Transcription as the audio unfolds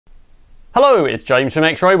Hello, it's James from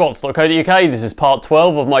XRobots.co.uk. This is part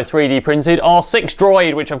 12 of my 3D printed R6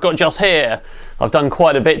 droid, which I've got just here. I've done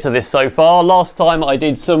quite a bit to this so far. Last time I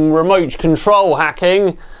did some remote control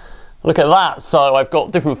hacking. Look at that. So I've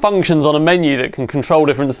got different functions on a menu that can control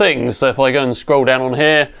different things. So if I go and scroll down on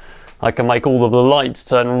here, I can make all of the lights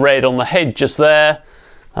turn red on the head just there.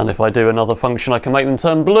 And if I do another function, I can make them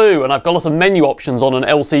turn blue. And I've got lots of menu options on an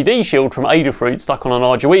LCD shield from Adafruit stuck on an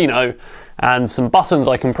Arduino, and some buttons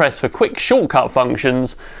I can press for quick shortcut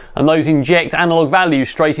functions, and those inject analog values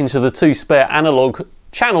straight into the two spare analog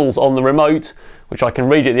channels on the remote, which I can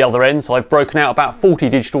read at the other end. So I've broken out about 40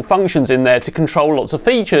 digital functions in there to control lots of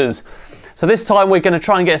features. So this time we're going to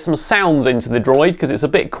try and get some sounds into the droid, because it's a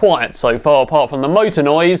bit quiet so far apart from the motor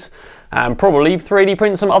noise, and probably 3D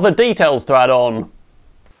print some other details to add on.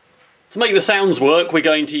 To make the sounds work, we're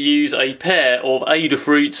going to use a pair of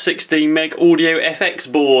Adafruit 16 meg audio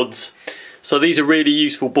FX boards. So these are really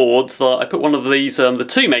useful boards. I put one of these, the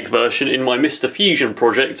 2 meg version, in my Mr. Fusion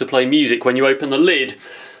project to play music when you open the lid.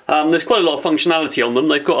 There's quite a lot of functionality on them.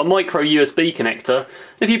 They've got a micro USB connector.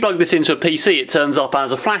 If you plug this into a PC, it turns up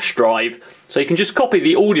as a flash drive, so you can just copy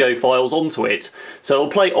the audio files onto it. So it'll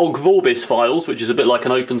play OGG Vorbis files, which is a bit like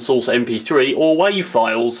an open source MP3, or WAV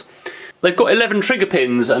files. They've got 11 trigger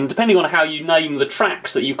pins, and depending on how you name the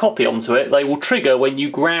tracks that you copy onto it, they will trigger when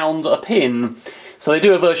you ground a pin. So they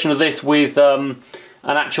do a version of this with an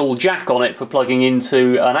actual jack on it for plugging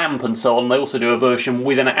into an amp and so on. They also do a version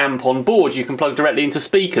with an amp on board you can plug directly into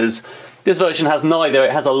speakers. This version has neither.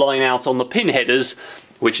 It has a line out on the pin headers,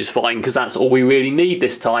 which is fine because that's all we really need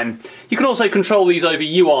this time. You can also control these over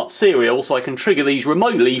UART serial, so I can trigger these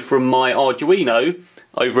remotely from my Arduino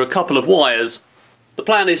over a couple of wires. The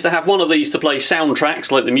plan is to have one of these to play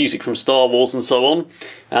soundtracks like the music from Star Wars and so on,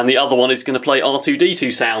 and the other one is going to play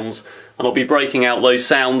R2-D2 sounds, and I'll be breaking out those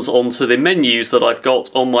sounds onto the menus that I've got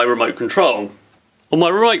on my remote control. On my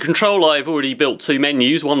remote control I've already built 2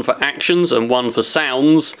 menus, one for actions and one for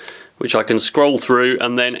sounds, which I can scroll through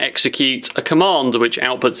and then execute a command which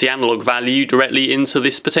outputs the analog value directly into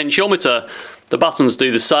this potentiometer. The buttons do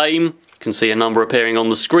the same. You can see a number appearing on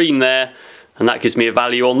the screen there, and that gives me a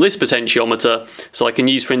value on this potentiometer. So I can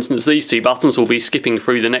use, for instance, these 2 buttons will be skipping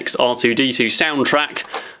through the next R2-D2 soundtrack,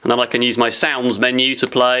 and then I can use my sounds menu to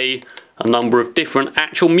play a number of different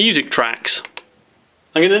actual music tracks.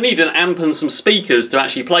 I'm going to need an amp and some speakers to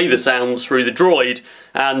actually play the sounds through the droid,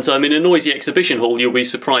 and in a noisy exhibition hall you'll be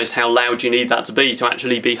surprised how loud you need that to be to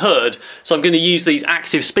actually be heard. So I'm going to use these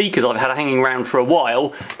active speakers I've had hanging around for a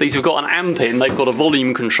while. These have got an amp in, they've got a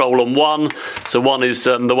volume control on one, so one is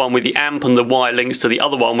the one with the amp and the wire links to the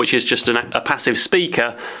other one, which is just a passive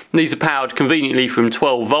speaker. And these are powered conveniently from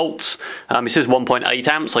 12 volts. It says 1.8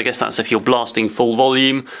 amps, I guess that's if you're blasting full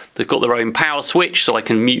volume. They've got their own power switch, so I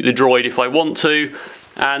can mute the droid if I want to.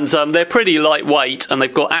 And they're pretty lightweight, and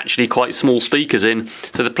they've got actually quite small speakers in.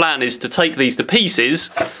 So the plan is to take these to pieces,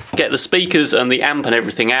 get the speakers and the amp and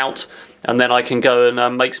everything out, and then I can go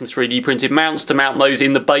and make some 3D printed mounts to mount those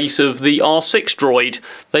in the base of the R6 droid.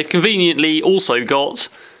 They've conveniently also got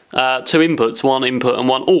 2 inputs, one input and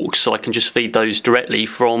one aux, so I can just feed those directly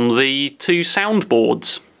from the 2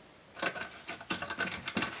 soundboards.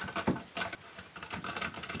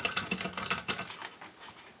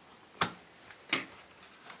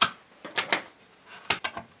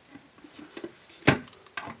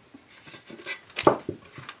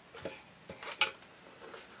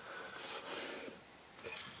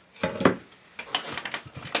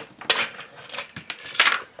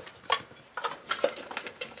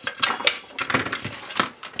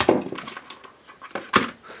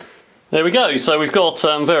 There we go, so we've got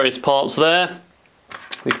various parts there.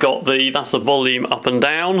 We've got that's the volume up and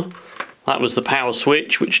down. That was the power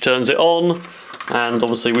switch which turns it on. And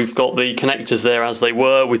obviously we've got the connectors there as they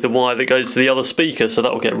were with the wire that goes to the other speaker, so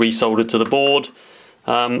that will get resoldered to the board.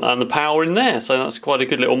 And the power in there, so that's quite a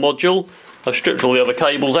good little module. I've stripped all the other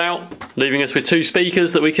cables out, leaving us with 2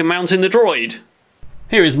 speakers that we can mount in the droid.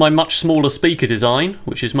 Here is my much smaller speaker design,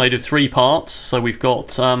 which is made of 3 parts. So we've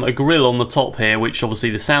got a grill on the top here, which obviously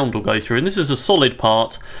the sound will go through, and this is a solid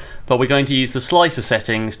part, but we're going to use the slicer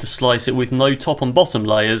settings to slice it with no top and bottom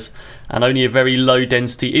layers and only a very low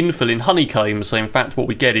density infill in honeycomb. So in fact what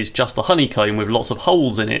we get is just the honeycomb with lots of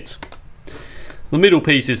holes in it. The middle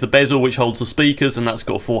piece is the bezel which holds the speakers, and that's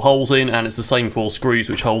got 4 holes in, and it's the same 4 screws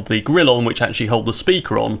which hold the grill on, which actually hold the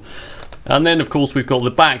speaker on. And then of course we've got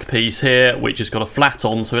the back piece here which has got a flat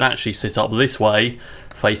on, so it actually sits up this way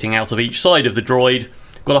facing out of each side of the droid.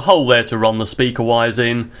 Got a hole there to run the speaker wires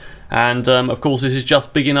in, and of course this is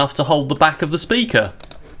just big enough to hold the back of the speaker.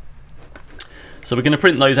 So we're going to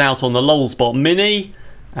print those out on the Lolspot Mini,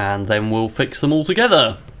 and then we'll fix them all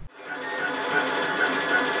together.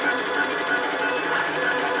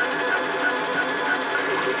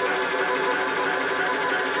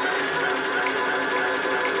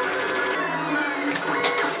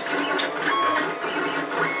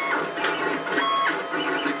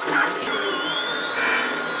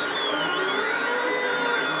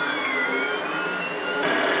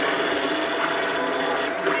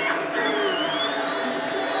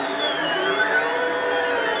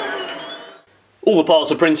 All the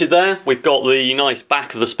parts are printed there. We've got the nice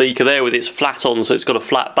back of the speaker there with its flat on, so it's got a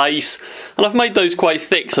flat base. And I've made those quite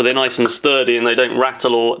thick so they're nice and sturdy and they don't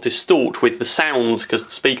rattle or distort with the sound because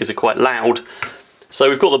the speakers are quite loud. So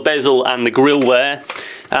we've got the bezel and the grill there.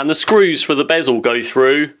 And the screws for the bezel go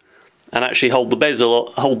through and actually hold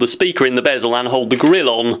the speaker in the bezel and hold the grill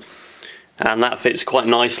on. And that fits quite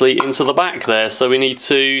nicely into the back there. So we need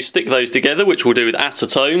to stick those together, which we'll do with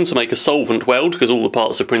acetone to make a solvent weld, because all the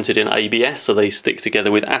parts are printed in ABS, so they stick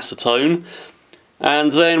together with acetone.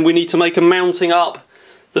 And then we need to make a mounting up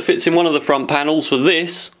that fits in one of the front panels for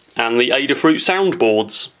this and the Adafruit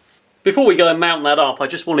soundboards. Before we go and mount that up, I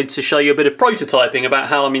just wanted to show you a bit of prototyping about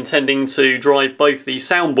how I'm intending to drive both these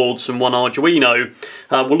soundboards from one Arduino.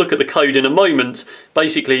 We'll look at the code in a moment.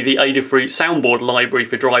 Basically, the Adafruit soundboard library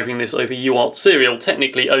for driving this over UART serial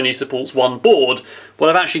technically only supports one board. What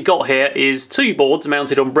I've actually got here is two boards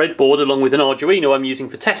mounted on breadboard along with an Arduino I'm using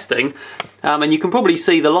for testing. And you can probably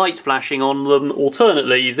see the light flashing on them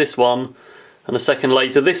alternately, this one and a second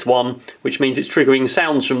later this one, which means it's triggering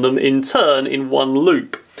sounds from them in turn in one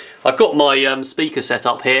loop. I've got my speaker set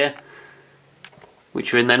up here,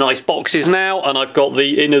 which are in their nice boxes now, and I've got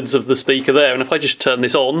the innards of the speaker there, and if I just turn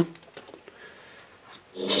this on,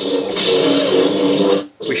 we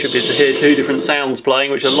should be able to hear two different sounds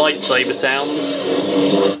playing, which are lightsaber sounds,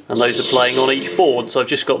 and those are playing on each board. So I've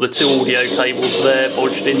just got the two audio cables there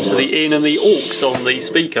bodged into the in and the aux on the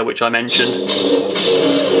speaker, which I mentioned.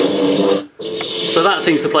 So that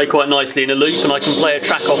seems to play quite nicely in a loop, and I can play a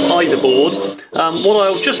track off either board. What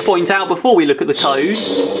I'll just point out before we look at the code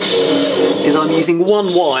is I'm using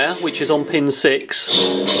one wire, which is on pin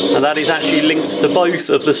 6, and that is actually linked to both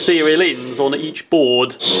of the serial ins on each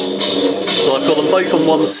board. So I've got them both on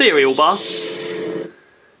one serial bus,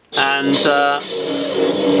 and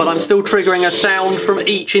but I'm still triggering a sound from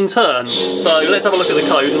each in turn. So let's have a look at the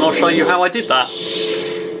code and I'll show you how I did that.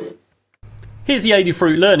 Here's the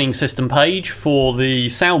Adafruit Learning System page for the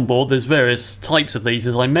soundboard. There's various types of these,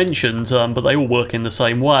 as I mentioned, but they all work in the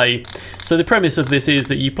same way. So the premise of this is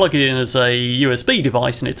that you plug it in as a USB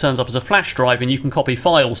device and it turns up as a flash drive and you can copy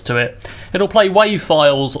files to it. It'll play WAV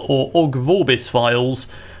files or OGG Vorbis files,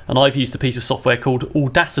 and I've used a piece of software called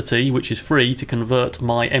Audacity, which is free, to convert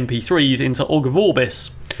my MP3s into OGG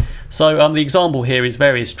Vorbis. So the example here is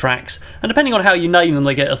various tracks, and depending on how you name them,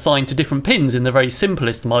 they get assigned to different pins in the very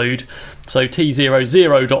simplest mode. So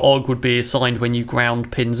T00.ogg would be assigned when you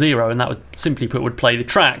ground pin 0, and that would simply put would play the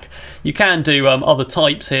track. You can do other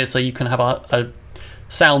types here, so you can have a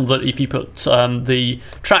sound that if you put the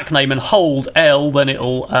track name and hold L, then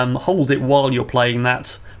it'll hold it while you're playing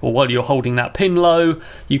that, or while you're holding that pin low.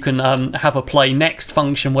 You can have a play next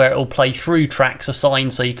function where it'll play through tracks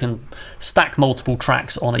assigned, so you can stack multiple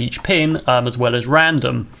tracks on each pin as well as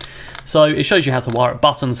random. So it shows you how to wire up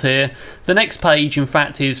buttons here. The next page, in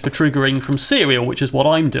fact, is for triggering from serial, which is what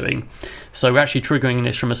I'm doing. So we're actually triggering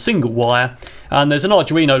this from a single wire, and there's an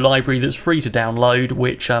Arduino library that's free to download,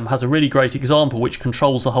 which has a really great example which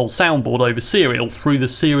controls the whole soundboard over serial through the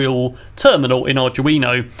serial terminal in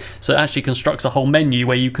Arduino. So it actually constructs a whole menu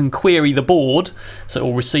where you can query the board, so it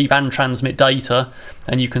will receive and transmit data,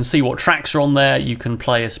 and you can see what tracks are on there, you can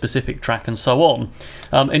play a specific track and so on.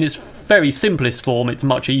 In its very simplest form, it's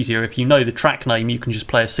much easier. If you know the track name, you can just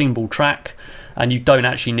play a single track, and you don't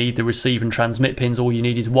actually need the receive and transmit pins. All you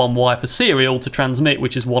need is one wire for serial to transmit,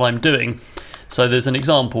 which is what I'm doing. So there's an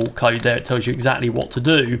example code there, it tells you exactly what to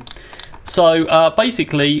do. So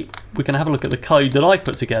basically we can have a look at the code that I've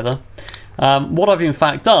put together. What I've in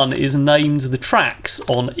fact done is named the tracks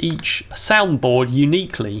on each soundboard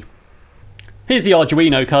uniquely. Here's the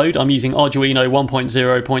Arduino code. I'm using Arduino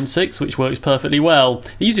 1.0.6, which works perfectly well.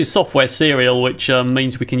 It uses software serial, which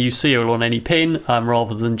means we can use serial on any pin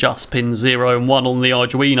rather than just pins 0 and 1 on the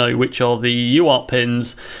Arduino, which are the UART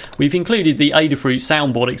pins. We've included the Adafruit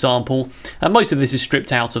soundboard example, and most of this is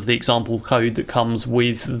stripped out of the example code that comes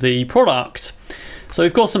with the product. So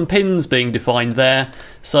we've got some pins being defined there.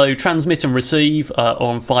 So transmit and receive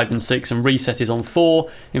on 5 and 6, and reset is on 4.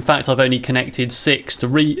 In fact, I've only connected 6 to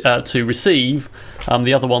receive.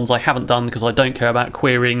 The other ones I haven't done because I don't care about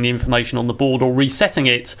querying the information on the board or resetting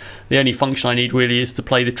it. The only function I need really is to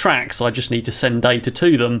play the tracks, so I just need to send data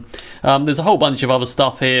to them. There's a whole bunch of other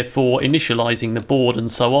stuff here for initializing the board and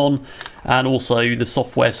so on, and also the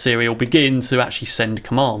software serial begin to actually send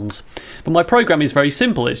commands. But my program is very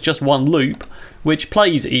simple. It's just one loop which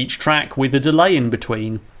plays each track with a delay in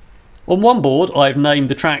between. On one board I've named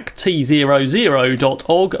the track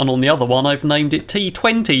T00.ogg, and on the other one I've named it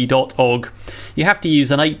T20.ogg. You have to use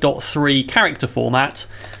an 8.3 character format,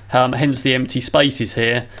 hence the empty spaces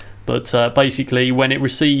here, but basically when it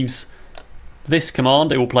receives this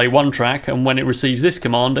command, it will play one track, and when it receives this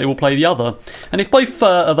command, it will play the other. And if both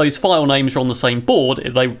of those file names are on the same board,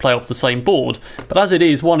 they will play off the same board. But as it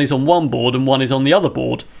is, one is on one board and one is on the other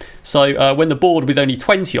board. So when the board with only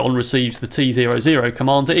 20 on receives the T00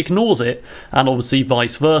 command, it ignores it, and obviously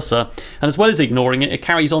vice versa. And as well as ignoring it, it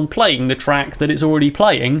carries on playing the track that it's already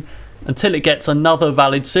playing until it gets another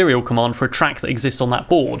valid serial command for a track that exists on that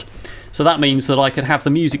board. So that means that I can have the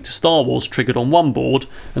music to Star Wars triggered on one board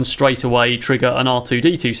and straight away trigger an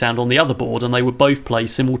R2-D2 sound on the other board, and they would both play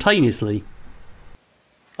simultaneously.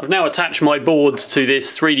 I've now attached my boards to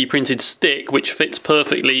this 3D printed stick, which fits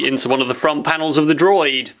perfectly into one of the front panels of the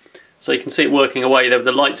Droid. So you can see it working away there with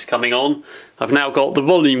the lights coming on. I've now got the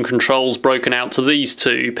volume controls broken out to these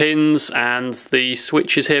two pins and the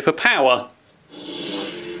switches here for power.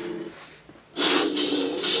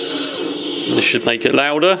 This should make it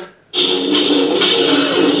louder.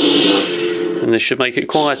 And this should make it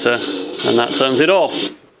quieter, and that turns it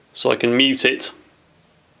off, so I can mute it.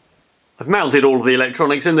 I've mounted all of the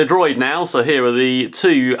electronics in the Droid now, so here are the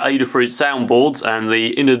two Adafruit soundboards and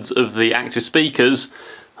the innards of the active speakers,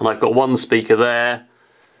 and I've got one speaker there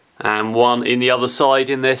and one in the other side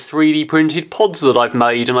in their 3D printed pods that I've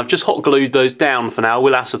made, and I've just hot glued those down for now.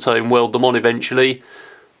 We'll acetone weld them on eventually.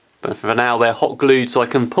 But for now they're hot glued, so I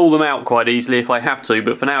can pull them out quite easily if I have to,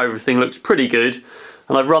 but for now everything looks pretty good.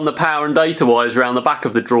 And I've run the power and data wires around the back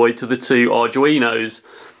of the Droid to the two Arduinos.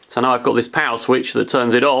 So now I've got this power switch that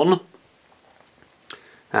turns it on.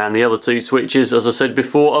 And the other two switches, as I said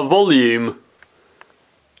before, are volume.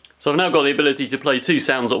 So I've now got the ability to play two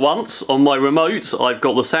sounds at once. On my remote I've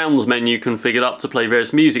got the sounds menu configured up to play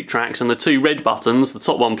various music tracks, and the two red buttons, the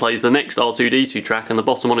top one plays the next R2-D2 track and the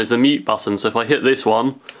bottom one is the mute button. So if I hit this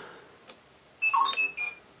one,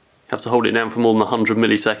 have to hold it down for more than 100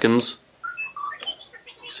 milliseconds.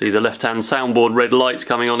 See the left-hand soundboard red lights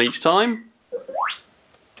coming on each time.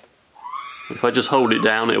 If I just hold it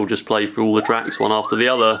down, it will just play through all the tracks one after the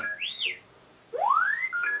other.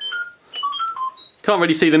 Can't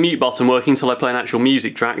really see the mute button working until I play an actual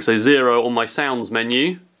music track, so 0 on my sounds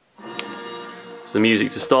menu. It's the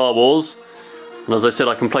music to Star Wars. And as I said,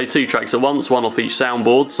 I can play two tracks at once, one off each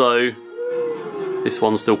soundboard, so this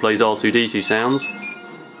one still plays R2-D2 sounds.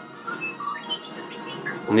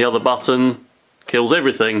 And the other button kills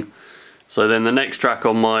everything. So then the next track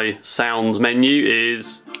on my sounds menu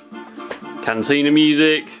is Cantina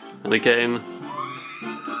music, and again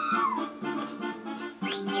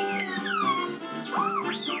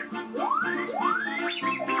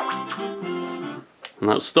and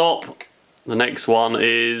that's stop. The next one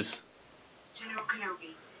is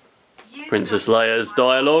Princess Leia's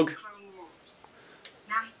dialogue,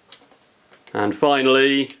 and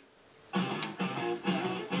finally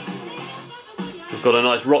got a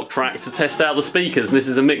nice rock track to test out the speakers, and this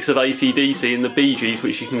is a mix of AC/DC and the Bee Gees,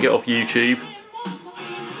 which you can get off YouTube.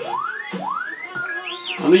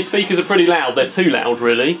 And these speakers are pretty loud, they're too loud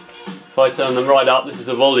really. If I turn them right up, this is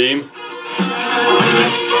the volume.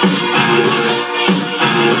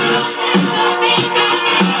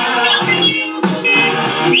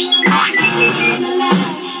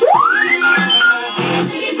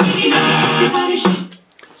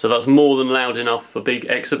 So that's more than loud enough for big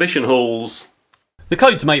exhibition halls. The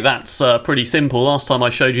code to make that's pretty simple. Last time I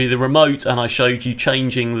showed you the remote and I showed you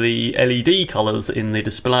changing the LED colours in the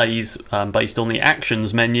displays based on the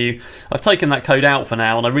actions menu. I've taken that code out for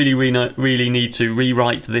now, and I really need to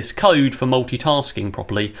rewrite this code for multitasking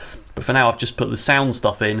properly. But for now I've just put the sound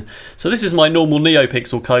stuff in. So this is my normal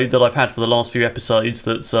NeoPixel code that I've had for the last few episodes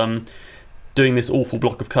that's doing this awful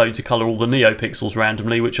block of code to colour all the NeoPixels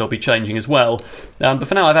randomly, which I'll be changing as well. But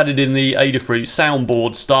for now I've added in the Adafruit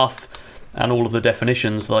soundboard stuff and all of the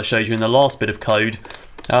definitions that I showed you in the last bit of code.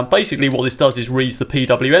 Basically what this does is reads the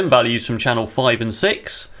PWM values from channel 5 and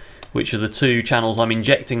 6, which are the two channels I'm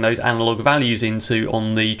injecting those analog values into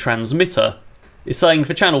on the transmitter. It's saying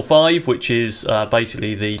for channel 5, which is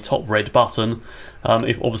basically the top red button,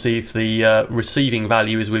 if the receiving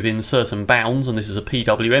value is within certain bounds, and this is a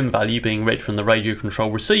PWM value being read from the radio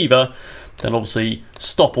control receiver, then obviously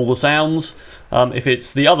stop all the sounds. If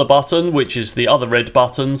it's the other button, which is the other red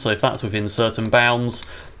button, so if that's within certain bounds,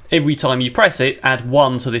 every time you press it, add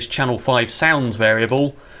 1 to this channel 5 sounds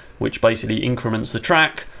variable, which basically increments the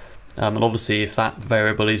track. And obviously if that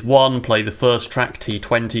variable is 1, play the first track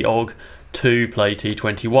T20 OG, 2, play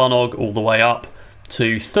T21 OG, all the way up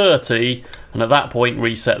to 30, and at that point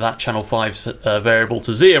reset that channel 5 variable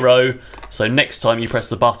to 0, so next time you press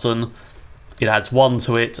the button it adds 1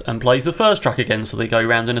 to it and plays the first track again, so they go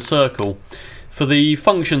round in a circle. For the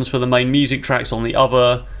functions for the main music tracks on the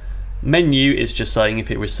other Menu is just saying if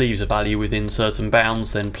it receives a value within certain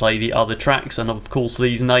bounds, then play the other tracks, and of course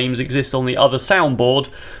these names exist on the other soundboard,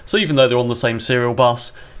 so even though they're on the same serial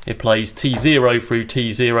bus, it plays T0 through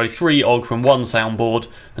T03 OG from one soundboard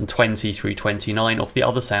and 20 through 29 off the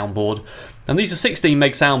other soundboard. And these are 16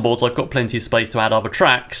 meg soundboards. I've got plenty of space to add other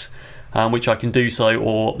tracks, which I can do so,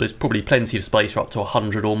 or there's probably plenty of space for up to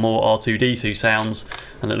 100 or more R2D2 sounds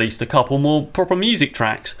and at least a couple more proper music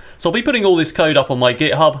tracks. So I'll be putting all this code up on my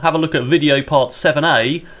GitHub. Have a look at video part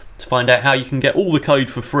 7a to find out how you can get all the code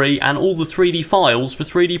for free and all the 3D files for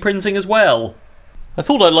 3D printing as well. I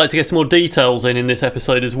thought I'd like to get some more details in this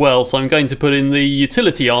episode as well, so I'm going to put in the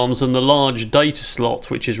utility arms and the large data slot,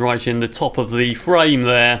 which is right in the top of the frame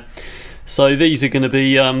there. So these are going to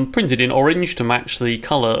be printed in orange to match the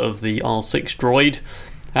colour of the R6 Droid,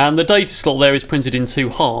 and the data slot there is printed in 2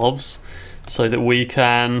 halves so that we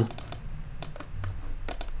can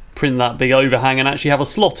print that big overhang and actually have a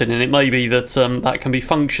slot in it. It may be that that can be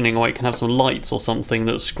functioning, or it can have some lights or something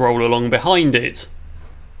that scroll along behind it.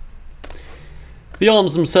 The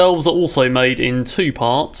arms themselves are also made in 2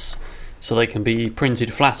 parts, so they can be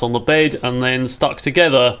printed flat on the bed and then stuck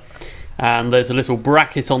together. And there's a little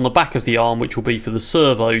bracket on the back of the arm which will be for the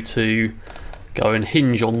servo to go and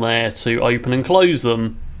hinge on there to open and close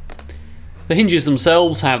them. The hinges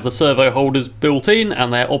themselves have the servo holders built in,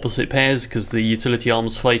 and they're opposite pairs because the utility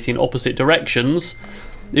arms face in opposite directions.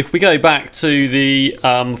 If we go back to the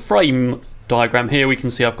frame diagram here, we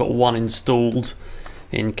can see I've got one installed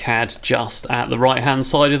in CAD just at the right hand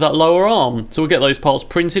side of that lower arm. So we'll get those parts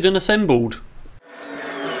printed and assembled.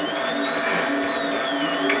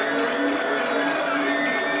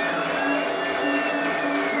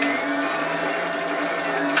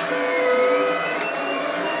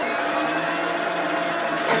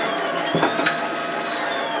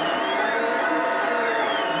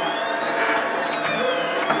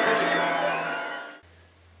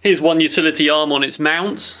 Here's one utility arm on its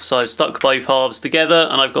mount, so I've stuck both halves together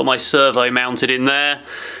and I've got my servo mounted in there.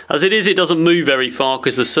 As it is, it doesn't move very far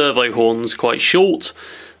because the servo horn's quite short,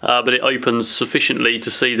 but it opens sufficiently to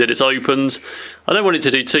see that it's opened. I don't want it to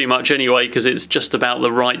do too much anyway because it's just about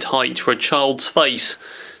the right height for a child's face,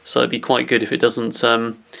 so it'd be quite good if it doesn't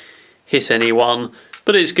hit anyone,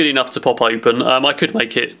 but it's good enough to pop open. I could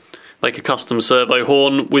make it like a custom servo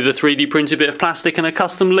horn with a 3D printed bit of plastic and a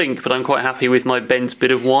custom link, but I'm quite happy with my bent bit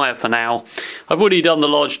of wire for now. I've already done the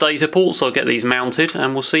large data port, so I'll get these mounted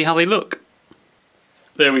and we'll see how they look.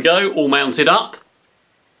 There we go, all mounted up.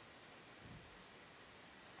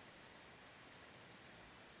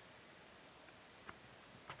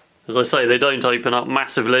 As I say, they don't open up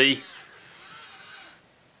massively,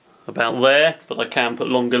 about there, but I can put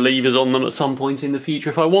longer levers on them at some point in the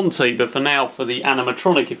future if I want to, but for now, for the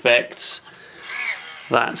animatronic effects,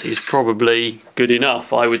 that is probably good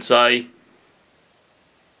enough, I would say.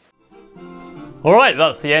 Alright,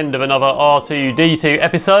 that's the end of another R2D2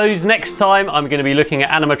 episode. Next time I'm going to be looking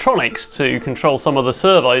at animatronics to control some of the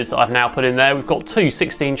servos that I've now put in there. We've got 2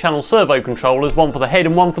 16-channel servo controllers, one for the head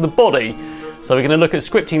and one for the body. So we're going to look at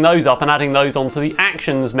scripting those up and adding those onto the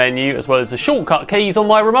actions menu as well as the shortcut keys on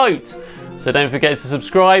my remote. So don't forget to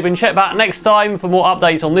subscribe and check back next time for more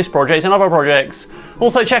updates on this project and other projects.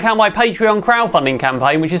 Also check out my Patreon crowdfunding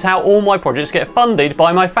campaign, which is how all my projects get funded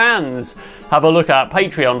by my fans. Have a look at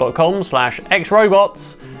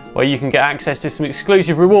patreon.com/XRobots, where you can get access to some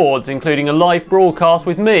exclusive rewards, including a live broadcast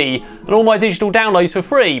with me and all my digital downloads for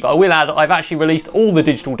free. But I will add I've actually released all the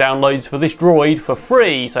digital downloads for this droid for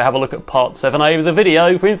free, so have a look at part 7a of the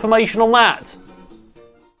video for information on that.